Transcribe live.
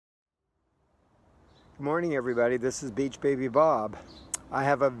Good morning, everybody. This is Beach Baby Bob. I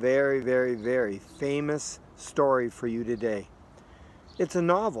have a very famous story for you today. It's a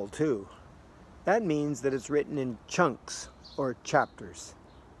novel, too. That means that it's written in chunks or chapters.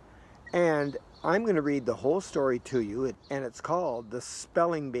 And I'm going to read the whole story to you, and it's called The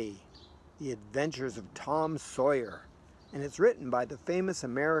Spelling Bee, The Adventures of Tom Sawyer. And it's written by the famous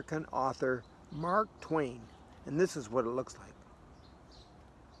American author Mark Twain. And this is what it looks like.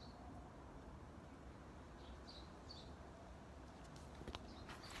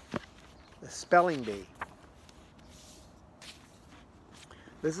 The Spelling Bee.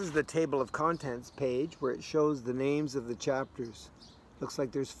 This is the table of contents page where it shows the names of the chapters. Looks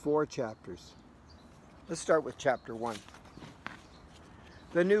like there's 4 chapters. Let's start with chapter 1.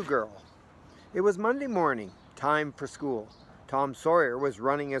 The New Girl. It was Monday morning, time for school. Tom Sawyer was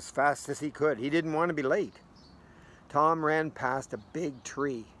running as fast as he could. He didn't want to be late. Tom ran past a big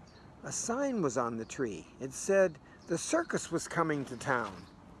tree. A sign was on the tree. It said the circus was coming to town.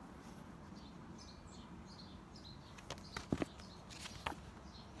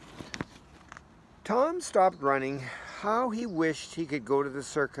 Tom stopped running. How he wished he could go to the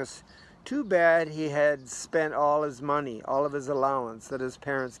circus. Too bad he had spent all his money, all of his allowance that his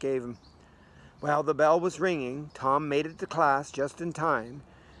parents gave him. Well, the bell was ringing. Tom made it to class just in time,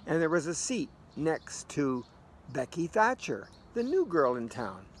 and there was a seat next to Becky Thatcher, the new girl in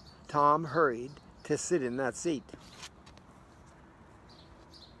town. Tom hurried to sit in that seat.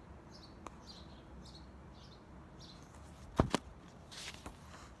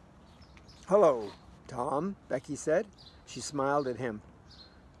 "Hello, Tom," Becky said. She smiled at him.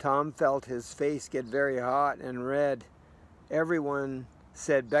 Tom felt his face get very hot and red. Everyone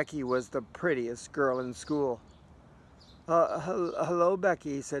said Becky was the prettiest girl in school. Hello,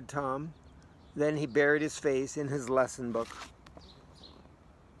 Becky," said Tom. Then he buried his face in his lesson book.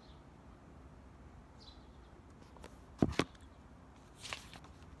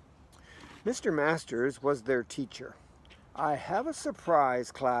 Mr. Masters was their teacher. "I have a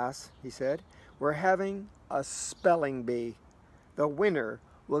surprise, class," he said. "We're having a spelling bee. The winner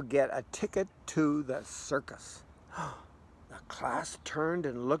will get a ticket to the circus." The class turned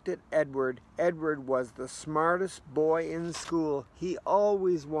and looked at Edward. Edward was the smartest boy in school. He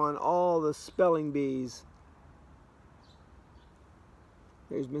always won all the spelling bees.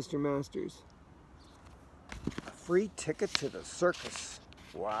 There's Mr. Masters. A free ticket to the circus.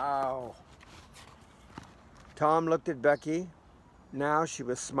 Wow. Tom looked at Becky. Now she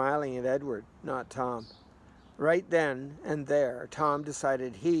was smiling at Edward, not Tom. Right then and there, Tom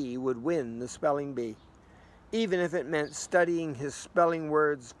decided he would win the spelling bee, even if it meant studying his spelling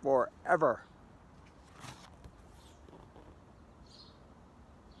words forever.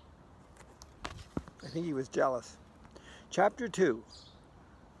 I think he was jealous. Chapter 2,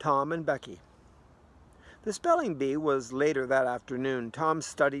 Tom and Becky. The spelling bee was later that afternoon. Tom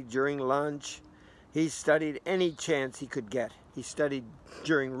studied during lunch. He studied any chance he could get. He studied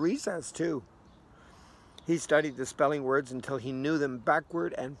during recess, too. He studied the spelling words until he knew them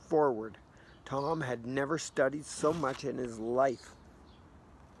backward and forward. Tom had never studied so much in his life.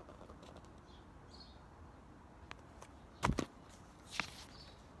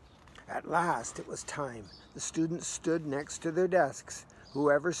 At last, it was time. The students stood next to their desks.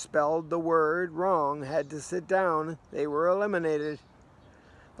 Whoever spelled the word wrong had to sit down. They were eliminated.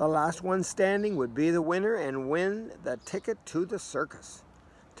 The last one standing would be the winner and win the ticket to the circus.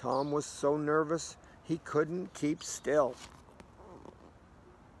 Tom was so nervous he couldn't keep still.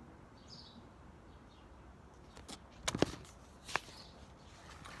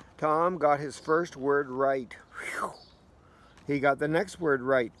 Tom got his first word right. Whew. He got the next word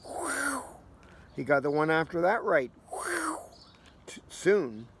right. Whew. He got the one after that right. Whew.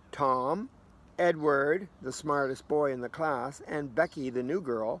 Soon, Tom, Edward, the smartest boy in the class, and Becky, the new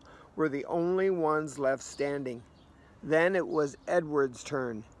girl, were the only ones left standing. Then it was Edward's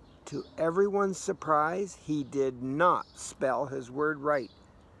turn. To everyone's surprise, he did not spell his word right.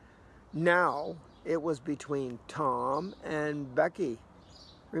 Now it was between Tom and Becky.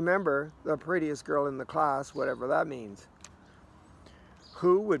 Remember, the prettiest girl in the class, whatever that means.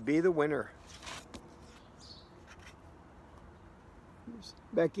 Who would be the winner?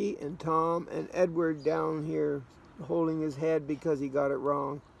 Becky and Tom and Edward down here holding his head because he got it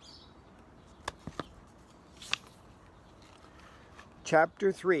wrong.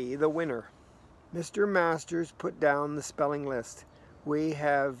 Chapter 3, The Winner. Mr. Masters put down the spelling list. "We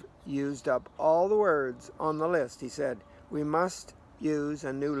have used up all the words on the list," he said. "We must use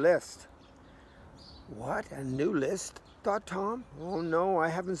a new list." "What, a new list?" thought Tom. "Oh no, I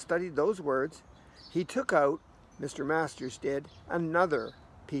haven't studied those words." He took out, Mr. Masters did, another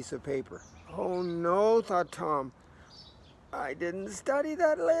piece of paper. Oh no, thought Tom. I didn't study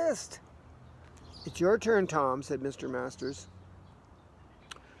that list. It's your turn, Tom, said Mr. Masters.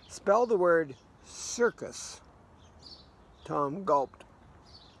 Spell the word circus. Tom gulped.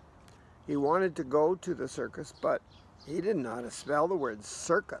 He wanted to go to the circus, but he didn't know how to spell the word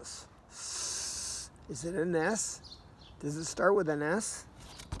circus. Is it an S? Does it start with an S?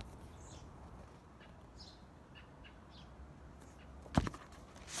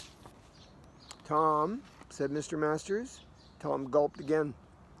 Tom, said Mr. Masters. Tom gulped again.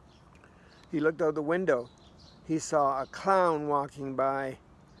 He looked out the window. He saw a clown walking by.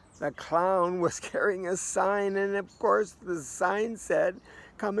 The clown was carrying a sign, and of course the sign said,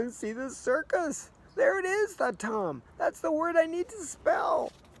 "Come and see the circus." There it is, thought Tom. That's the word I need to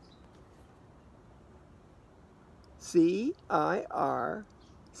spell. C-I-R-C-U-S,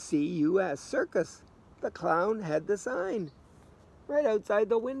 circus. The clown had the sign right outside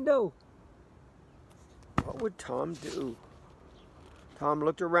the window. What would Tom do? Tom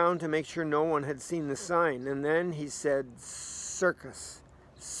looked around to make sure no one had seen the sign, and then he said, circus.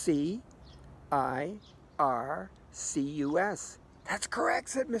 C-I-R-C-U-S. That's correct,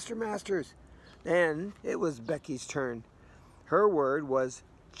 said Mr. Masters. Then it was Becky's turn. Her word was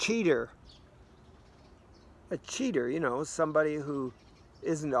cheater. A cheater, you know, somebody who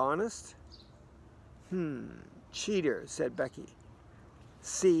isn't honest. Cheater, said Becky.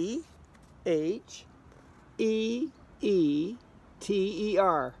 C-H-E-E-T-E-R.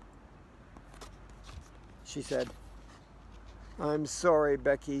 She said. I'm sorry,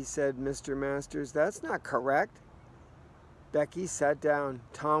 Becky, said Mr. Masters. That's not correct. Becky sat down.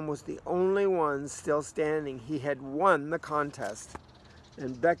 Tom was the only one still standing. He had won the contest,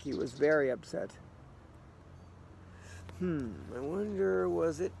 and Becky was very upset. I wonder,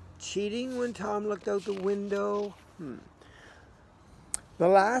 was it cheating when Tom looked out the window? The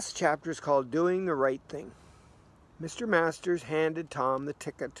last chapter is called Doing the Right Thing. Mr. Masters handed Tom the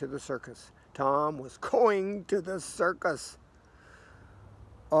ticket to the circus. Tom was going to the circus.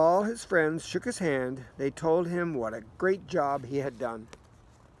 All his friends shook his hand. They told him what a great job he had done.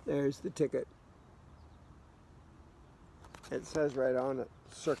 There's the ticket. It says right on it,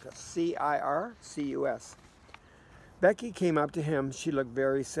 circus, C-I-R-C-U-S. Becky came up to him. She looked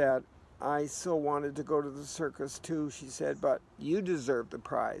very sad. I so wanted to go to the circus too, she said, but you deserve the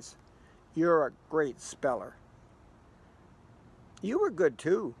prize. You're a great speller. You were good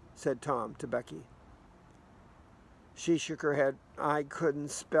too, said Tom to Becky. She shook her head. I couldn't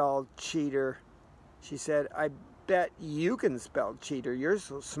spell cheater. She said, I bet you can spell cheater. You're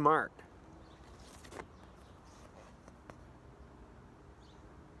so smart.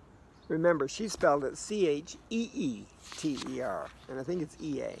 Remember, she spelled it C-H-E-E-T-E-R, and I think it's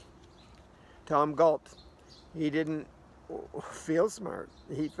E-A. Tom gulped. He didn't feel smart.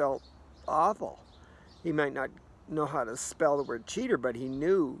 He felt awful. He might not know how to spell the word cheater, but he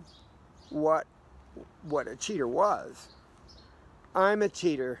knew what a cheater was. I'm a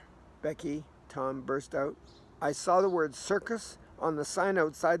cheater, Becky, Tom burst out. I saw the word circus on the sign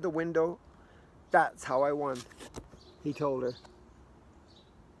outside the window. That's how I won, he told her.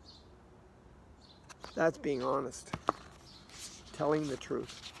 That's being honest, telling the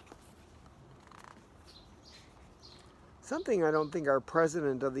truth. Something I don't think our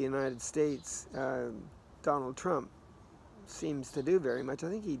President of the United States, Donald Trump, seems to do very much. I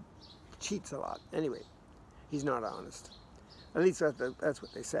think he cheats a lot. Anyway, he's not honest. At least that's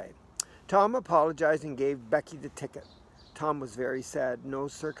what they say. Tom apologized and gave Becky the ticket. Tom was very sad. No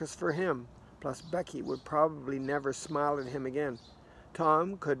circus for him. Plus, Becky would probably never smile at him again.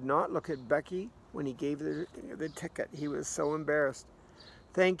 Tom could not look at Becky when he gave her the ticket. He was so embarrassed.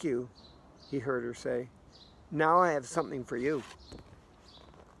 Thank you, he heard her say. Now I have something for you.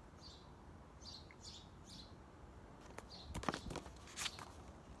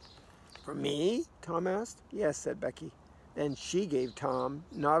 For me? Tom asked. Yes, said Becky. Then she gave Tom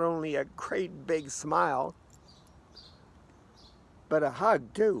not only a great big smile, but a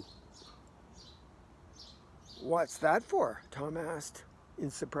hug too. What's that for? Tom asked in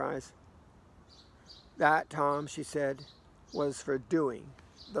surprise. That, Tom, she said, was for doing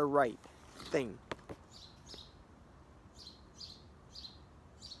the right thing.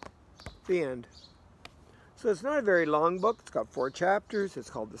 The end. So it's not a very long book. It's got 4 chapters. It's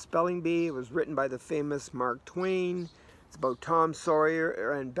called The Spelling Bee. It was written by the famous Mark Twain. It's about Tom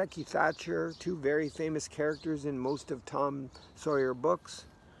Sawyer and Becky Thatcher, 2 very famous characters in most of Tom Sawyer books.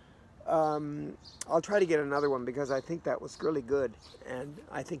 I'll try to get another one because I think that was really good, and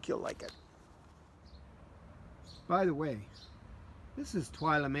I think you'll like it. By the way, this is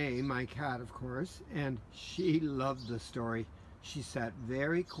Twyla May, my cat, of course, and she loved the story. She sat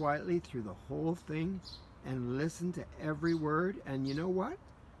very quietly through the whole thing and listened to every word, and you know what?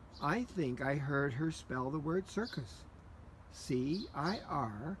 I think I heard her spell the word circus. C-I-R-C-U-S.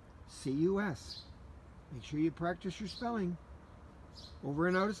 Make sure you practice your spelling. Over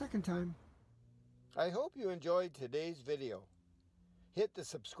and out a second time. I hope you enjoyed today's video. Hit the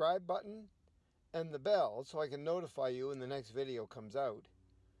subscribe button and the bell so I can notify you when the next video comes out.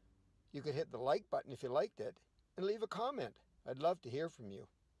 You could hit the like button if you liked it and leave a comment. I'd love to hear from you.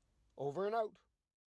 Over and out.